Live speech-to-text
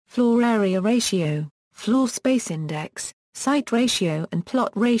floor area ratio, floor space index, site ratio and plot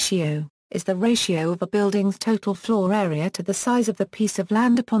ratio, is the ratio of a building's total floor area to the size of the piece of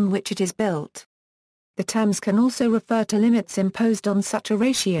land upon which it is built. The terms can also refer to limits imposed on such a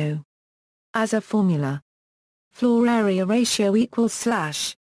ratio. As a formula, floor area ratio equals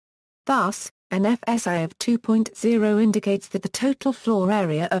 /. Thus, an FSI of 2.0 indicates that the total floor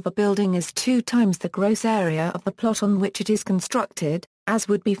area of a building is 2 times the gross area of the plot on which it is constructed, as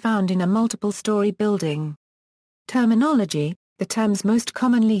would be found in a multiple-story building. Terminology: the terms most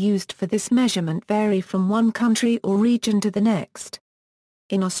commonly used for this measurement vary from one country or region to the next.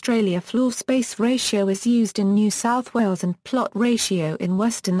 In Australia, floor space ratio is used in New South Wales and plot ratio in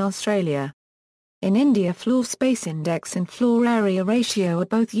Western Australia. In India, floor space index and floor area ratio are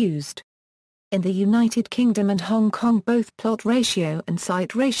both used. In the United Kingdom and Hong Kong, both plot ratio and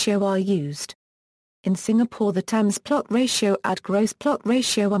site ratio are used. In Singapore, the terms plot ratio and gross plot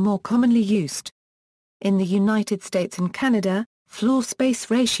ratio are more commonly used. In the United States and Canada, floor space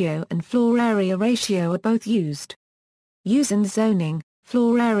ratio and floor area ratio are both used. Used in zoning,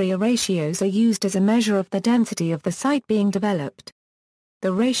 floor area ratios are used as a measure of the density of the site being developed.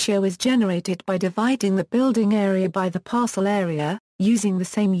 The ratio is generated by dividing the building area by the parcel area, using the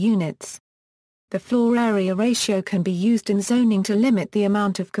same units. The floor area ratio can be used in zoning to limit the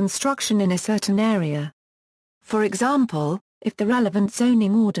amount of construction in a certain area. For example, if the relevant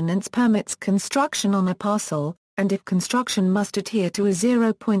zoning ordinance permits construction on a parcel, and if construction must adhere to a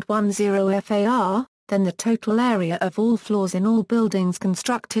 0.10 FAR, then the total area of all floors in all buildings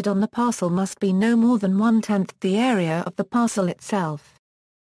constructed on the parcel must be no more than 1/10 the area of the parcel itself.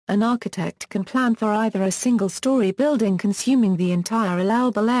 An architect can plan for either a single-story building consuming the entire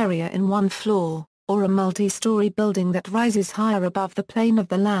allowable area in one floor, or a multi-story building that rises higher above the plane of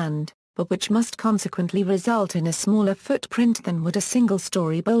the land, but which must consequently result in a smaller footprint than would a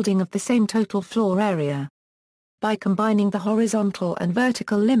single-story building of the same total floor area. By combining the horizontal and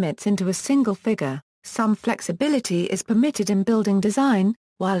vertical limits into a single figure, some flexibility is permitted in building design,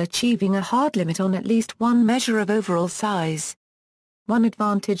 while achieving a hard limit on at least one measure of overall size. One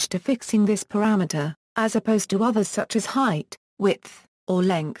advantage to fixing this parameter, as opposed to others such as height, width, or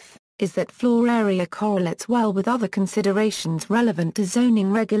length, is that floor area correlates well with other considerations relevant to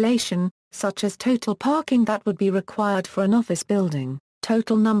zoning regulation, such as total parking that would be required for an office building,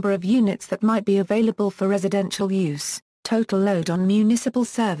 total number of units that might be available for residential use, total load on municipal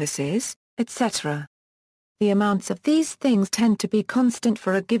services, etc. The amounts of these things tend to be constant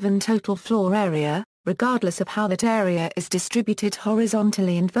for a given total floor area, regardless of how that area is distributed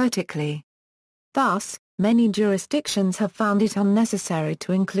horizontally and vertically. Thus, many jurisdictions have found it unnecessary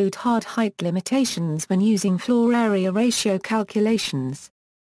to include hard height limitations when using floor area ratio calculations.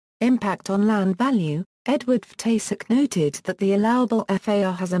 Impact on land value: Edward Vtasek noted that the allowable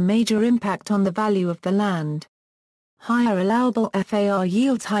FAR has a major impact on the value of the land. Higher allowable FAR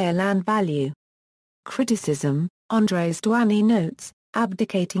yields higher land value. Criticism: Andres Douani notes,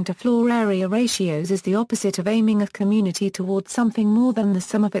 abdicating to floor area ratios is the opposite of aiming a community towards something more than the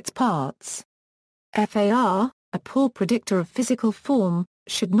sum of its parts. FAR, a poor predictor of physical form,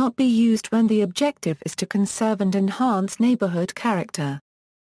 should not be used when the objective is to conserve and enhance neighborhood character.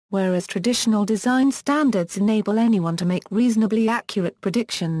 Whereas traditional design standards enable anyone to make reasonably accurate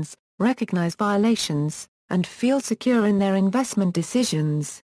predictions, recognize violations, and feel secure in their investment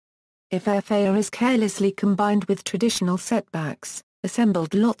decisions. If FAR is carelessly combined with traditional setbacks,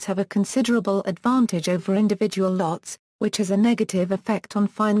 assembled lots have a considerable advantage over individual lots, which has a negative effect on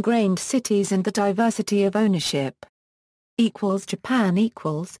fine-grained cities and the diversity of ownership.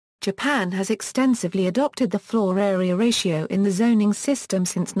 Japan has extensively adopted the floor area ratio in the zoning system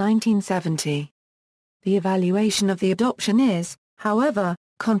since 1970. The evaluation of the adoption is, however,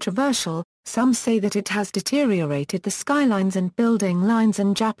 controversial. Some say that it has deteriorated the skylines and building lines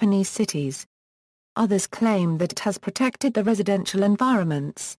in Japanese cities. Others claim that it has protected the residential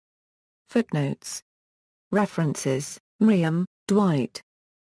environments. Footnotes. References: Merriam, Dwight.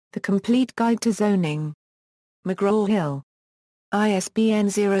 The Complete Guide to Zoning. McGraw-Hill. ISBN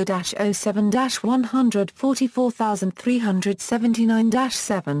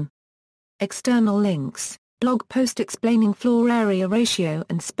 0-07-144379-7. External links: blog post explaining floor area ratio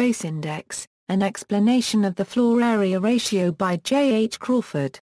and space index, an explanation of the floor area ratio by J. H. Crawford.